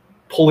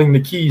pulling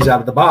the keys out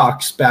of the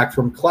box back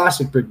from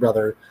classic Big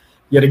Brother.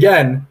 Yet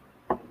again,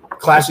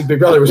 classic Big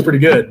Brother was pretty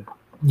good.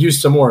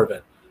 Used some more of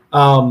it.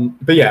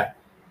 But yeah,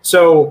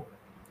 so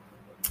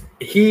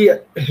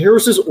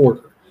here's his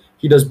order.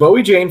 He does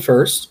Bowie Jane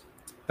first,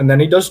 and then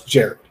he does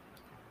Jared.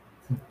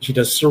 He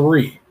does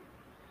Sari,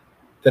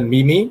 then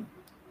Mimi,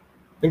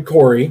 then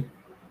Corey,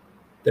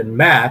 then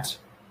Matt.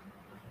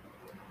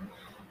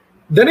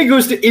 Then he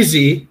goes to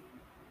Izzy,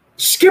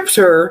 skips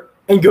her,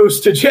 and goes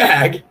to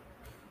Jag.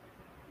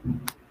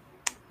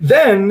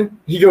 Then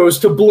he goes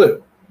to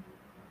Blue.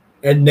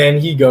 And then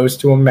he goes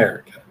to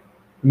America,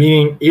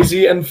 meaning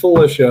Izzy and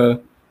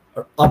Felicia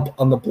are up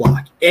on the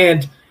block.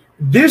 And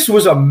this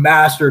was a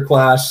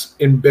masterclass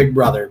in Big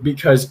Brother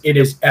because it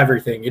is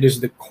everything. It is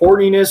the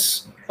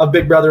corniness of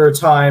Big Brother at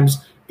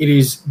times. It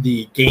is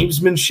the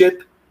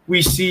gamesmanship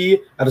we see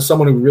out of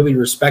someone who really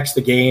respects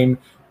the game.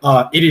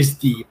 It is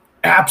the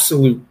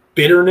absolute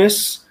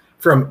bitterness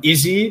from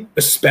Izzy,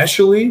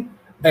 especially,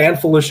 and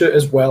Felicia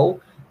as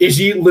well.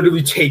 Izzy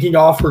literally taking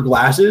off her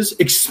glasses,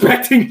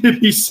 expecting to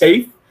be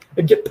safe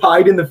and get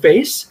pied in the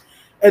face,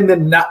 and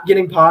then not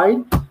getting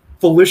pied.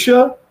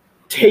 Felicia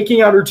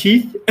taking out her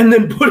teeth and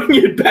then putting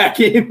it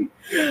back in.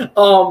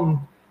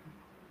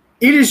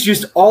 It is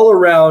just all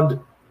around.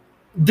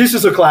 This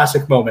is a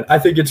classic moment. I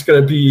think it's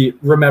going to be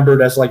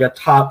remembered as like a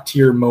top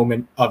tier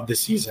moment of the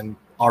season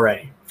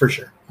already, for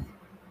sure.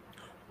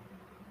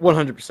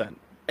 100%.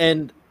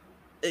 And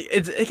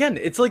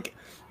it's like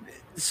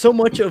so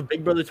much of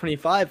Big Brother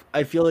 25,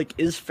 I feel like,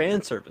 is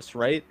fan service,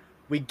 right?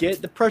 We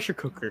get the pressure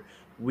cooker.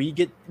 We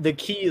get the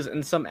keys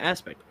in some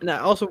aspect. And I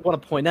also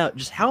want to point out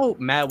just how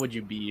mad would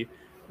you be,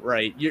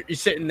 right? You're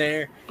sitting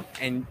there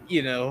and,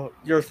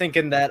 you're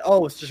thinking that,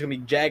 oh, it's just going to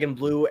be Jag and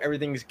Blue.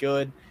 Everything's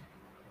good.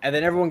 And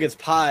then everyone gets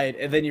pied.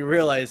 And then you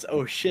realize,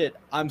 oh, shit,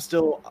 I'm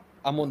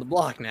on the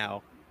block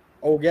now.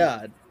 Oh,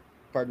 God.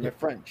 Pardon my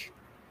French.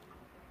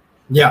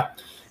 Yeah.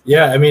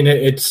 Yeah. I mean,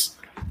 it's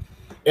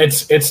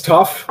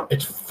tough.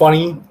 It's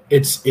funny.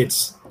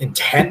 It's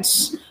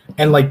intense.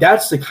 And like,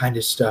 that's the kind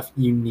of stuff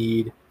you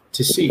need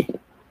to see.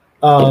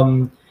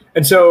 And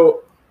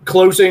so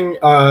closing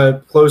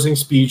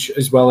speech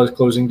as well as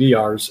closing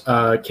DRs.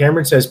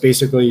 Cameron says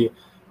basically,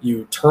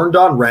 you turned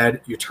on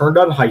Red, you turned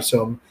on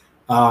Heisum.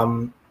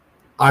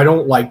 I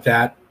don't like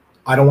that.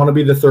 I don't want to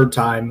be the third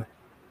time.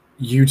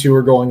 You two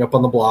are going up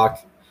on the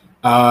block.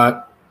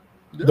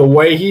 The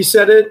way he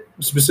said it,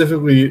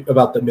 specifically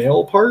about the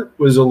male part,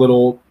 was a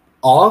little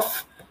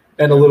off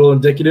and a little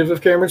indicative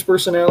of Cameron's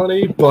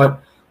personality.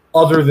 But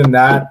other than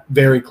that,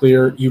 very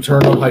clear. You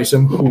turned on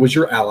Heisum, who was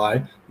your ally.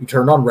 You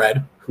turned on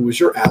Red, who was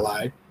your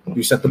ally.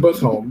 You sent them both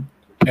home.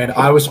 And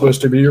I was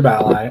supposed to be your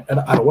ally,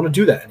 and I don't want to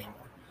do that anymore.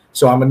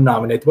 So I'm going to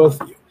nominate the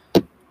both of you,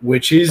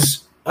 which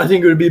is, I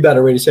think it would be a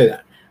better way to say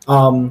that.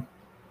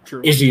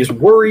 True. Izzy is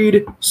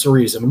worried.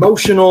 Sari is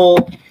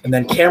emotional. And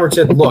then Cameron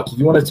said, look, if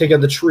you want to take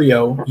out the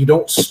trio, you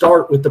don't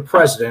start with the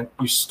president.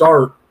 You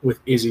start with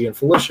Izzy and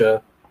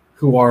Felicia,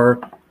 who are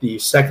the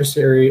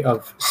Secretary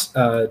of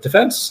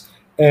Defense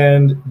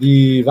and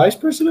the Vice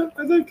President,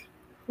 I think,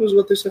 was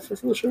what they said for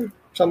Felicia.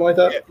 Something like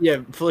that. Yeah,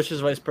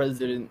 Felicia's Vice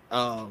President.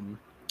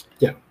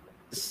 Yeah.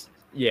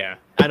 Yeah,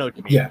 I know what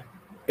you mean. Yeah.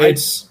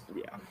 It's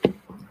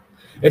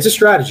a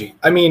strategy.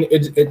 I mean,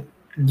 it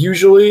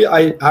usually,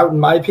 I in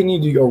my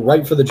opinion, you go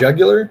right for the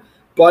jugular.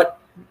 But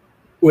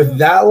with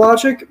that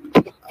logic,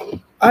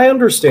 I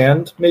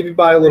understand. Maybe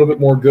by a little bit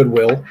more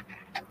goodwill.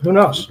 Who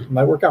knows? It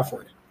might work out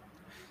for you.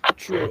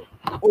 True.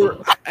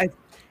 Or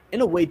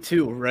in a way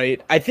too,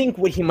 right? I think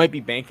what he might be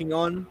banking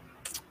on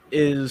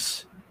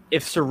is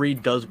if Sari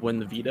does win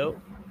the veto,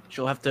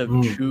 she'll have to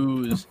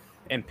choose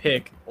and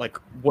pick like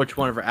which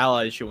one of her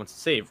allies she wants to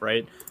save,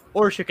 right?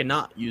 Or she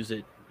cannot use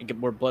it and get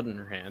more blood in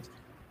her hands.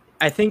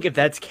 I think if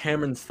that's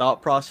Cameron's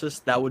thought process,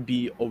 that would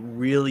be a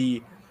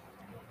really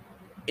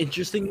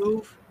interesting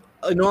move.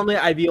 Normally,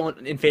 I'd be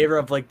in favor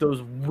of like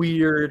those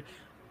weird,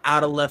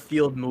 out of left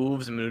field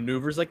moves and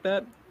maneuvers like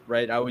that,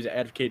 right? I always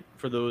advocate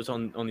for those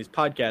on these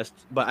podcasts,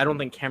 but I don't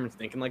think Cameron's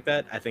thinking like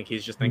that. I think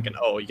he's just thinking,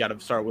 oh, you got to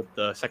start with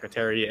the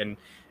secretary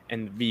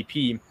and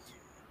VP.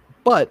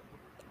 But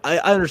I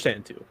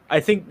understand too. I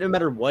think no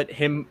matter what,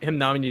 him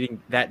nominating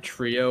that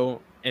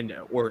trio and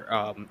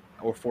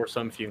or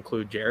foursome, if you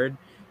include Jared,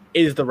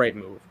 is the right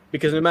move,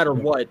 because no matter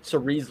what,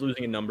 Sari's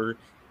losing a number,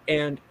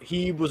 and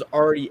he was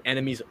already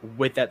enemies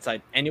with that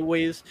side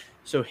anyways.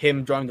 So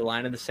him drawing the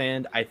line in the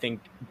sand, I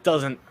think,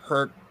 doesn't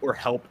hurt or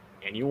help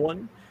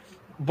anyone,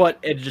 but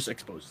it just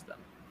exposes them.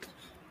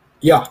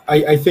 Yeah,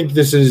 I think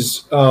this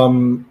is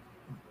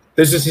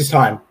his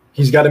time.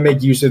 He's got to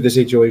make use of this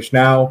HoH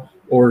now,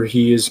 or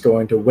he is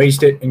going to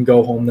waste it and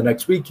go home the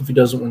next week if he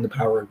doesn't win the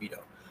power of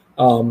veto.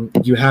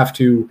 You have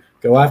to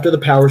go after the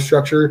power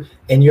structure,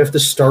 and you have to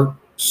start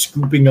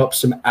scooping up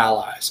some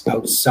allies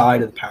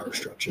outside of the power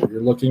structure.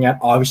 You're looking at,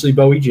 obviously,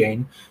 Bowie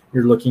Jane.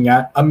 You're looking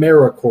at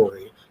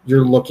AmeriCorey.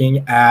 You're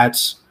looking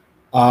at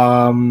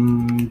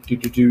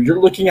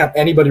you're looking at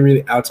anybody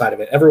really outside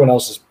of it. Everyone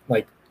else is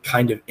like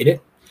kind of in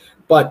it.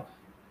 But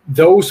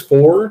those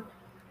four,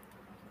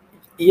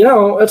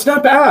 it's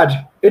not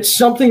bad. It's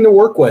something to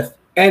work with.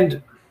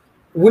 And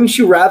wouldn't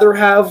you rather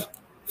have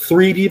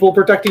 3 people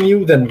protecting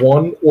you than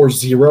 1 or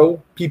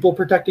 0 people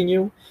protecting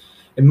you?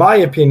 In my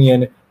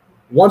opinion,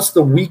 once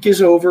the week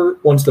is over,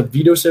 once the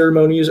veto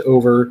ceremony is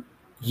over,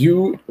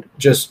 you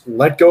just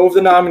let go of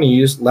the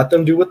nominees, let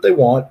them do what they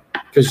want,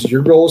 because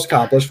your goal is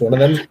accomplished, one of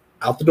them's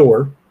out the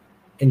door,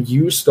 and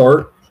you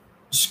start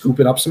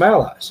scooping up some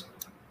allies.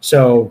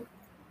 So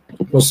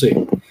we'll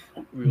see.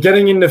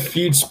 Getting into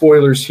feed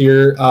spoilers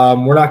here,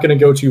 we're not going to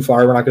go too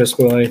far. We're not going to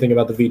spoil anything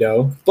about the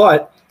veto,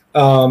 but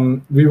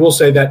we will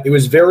say that it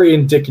was very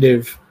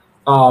indicative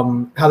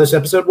how this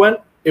episode went.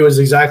 It was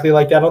exactly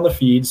like that on the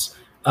feeds,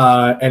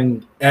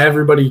 and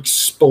everybody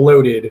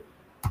exploded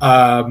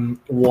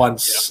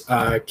once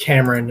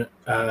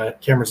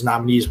Cameron's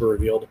nominees were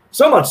revealed.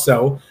 So much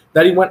so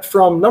that he went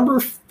from number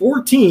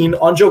 14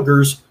 on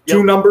Jokers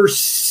to number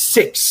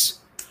 6.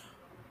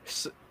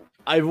 So,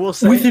 I will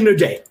say within a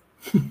day.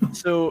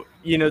 So,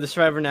 the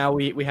Survivor Now,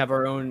 we have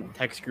our own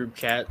text group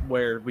chat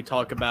where we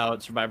talk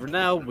about Survivor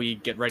Now. We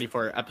get ready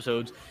for our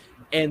episodes.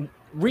 And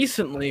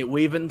recently,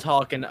 we've been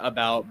talking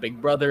about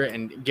Big Brother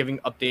and giving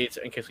updates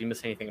in case we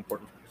miss anything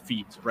important from the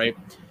feeds, right?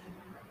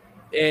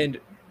 And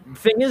the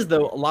thing is,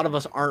 though, a lot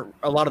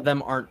of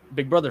them aren't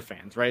Big Brother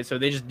fans, right? So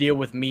they just deal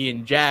with me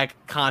and Jack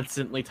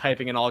constantly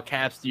typing in all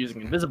caps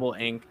using invisible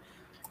ink.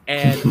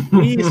 And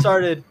we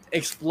started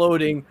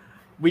exploding.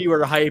 We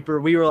were hyper.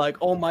 We were like,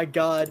 oh my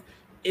God,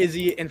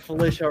 Izzy and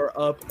Felicia are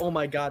up. Oh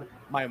my God.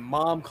 My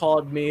mom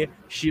called me.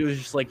 She was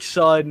just like,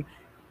 son,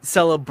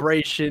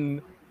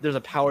 celebration. There's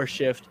a power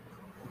shift.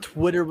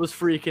 Twitter was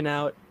freaking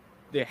out.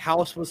 The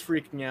house was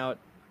freaking out.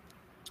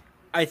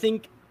 I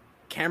think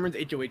Cameron's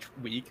HoH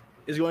week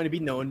is going to be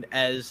known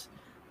as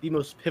the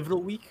most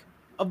pivotal week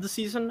of the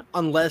season,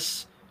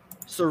 unless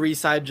Surrey's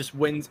side just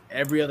wins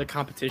every other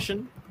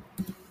competition,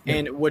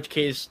 and in which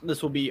case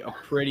this will be a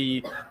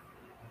pretty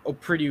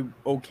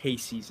okay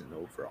season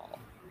overall.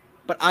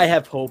 But I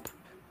have hope.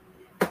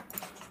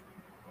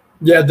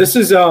 Yeah, this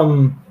is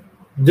going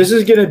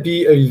to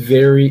be a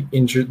very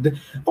interesting.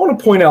 I want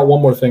to point out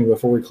one more thing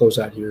before we close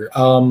out here.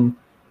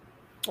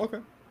 Okay.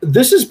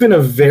 This has been a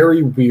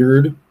very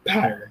weird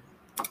pattern,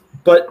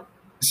 but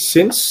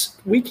since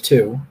week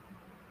 2,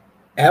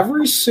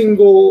 every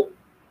single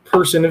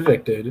person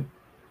evicted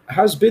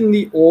has been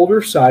the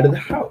older side of the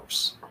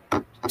house,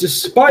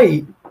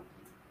 despite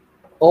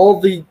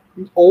all the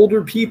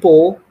older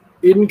people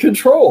in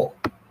control.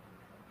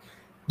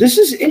 This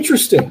is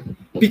interesting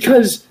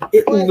because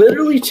it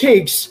literally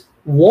takes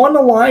one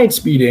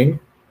alliance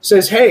meeting,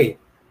 says, hey,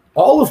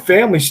 all of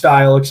family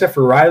style except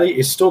for Riley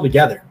is still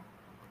together.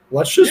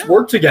 Let's just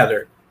work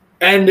together.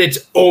 And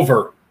it's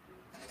over.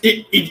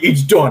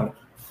 It's done.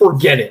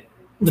 Forget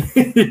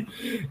it.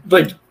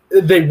 Like,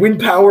 they win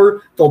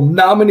power, they'll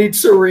nominate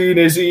Surrey and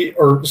Izzy,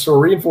 or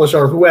Surrey and Felicia,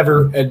 or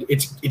whoever, and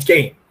it's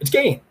game. It's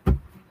game.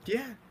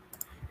 Yeah.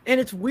 And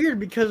it's weird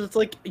because it's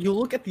like, you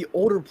look at the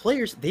older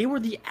players, they were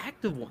the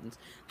active ones.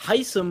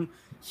 Heisem,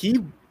 he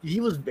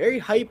was very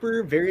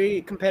hyper,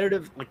 very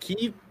competitive. Like,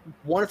 he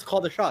wanted to call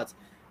the shots.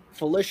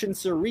 Felicia and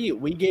Surrey,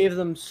 we gave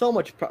them so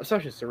much props,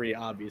 especially Surrey,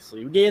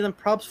 obviously. We gave them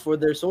props for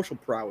their social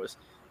prowess.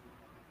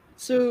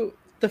 So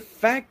the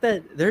fact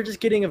that they're just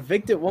getting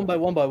evicted one by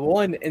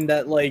one, and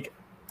that, like,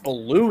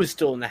 Baloo is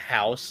still in the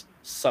house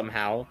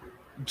somehow.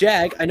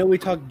 Jag, I know we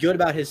talked good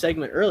about his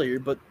segment earlier,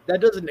 but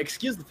that doesn't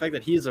excuse the fact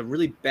that he is a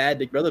really bad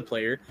Big Brother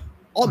player.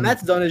 All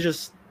Matt's done is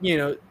just,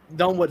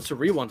 done what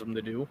Surrey wants him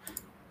to do.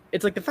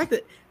 It's like the fact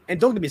that, and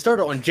don't get me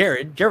started on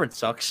Jared. Jared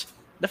sucks.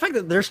 The fact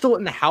that they're still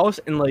in the house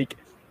and, like,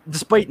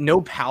 despite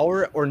no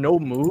power or no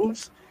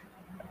moves,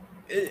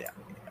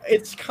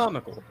 it's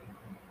comical.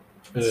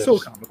 It's so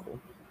comical.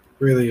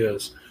 Really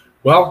is.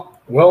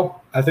 Well,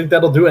 I think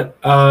that'll do it.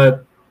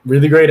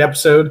 Really great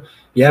episode.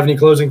 You have any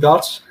closing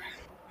thoughts?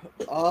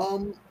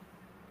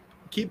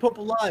 Keep hope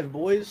alive,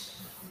 boys.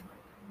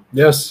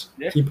 Yes,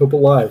 keep hope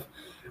alive.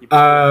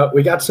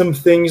 We got some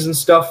things and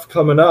stuff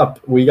coming up.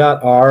 We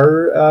got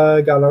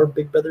our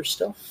Big Brother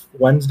stuff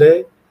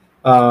Wednesday,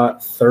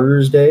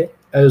 Thursday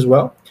as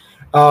well.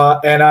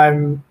 And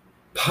I'm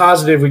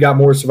positive we got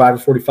more Survivor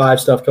 45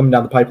 stuff coming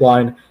down the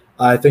pipeline.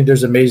 I think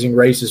there's Amazing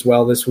Race as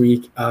well this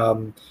week.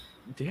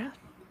 Yeah.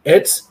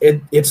 It's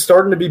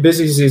starting to be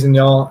busy season,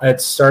 y'all.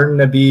 It's starting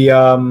to be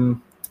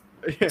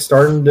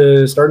starting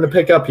to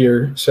pick up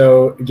here.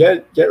 So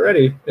get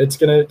ready. It's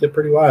gonna get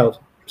pretty wild.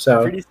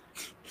 So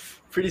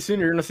pretty soon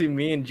you're gonna see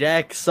me and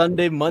Jack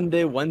Sunday,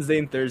 Monday, Wednesday,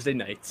 and Thursday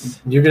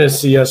nights. You're gonna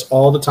see us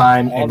all the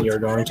time, and you're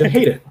going to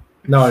hate it.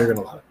 No, you're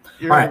gonna love it.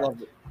 You're gonna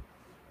love it.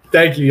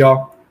 Thank you,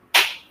 y'all.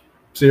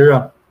 See you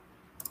around.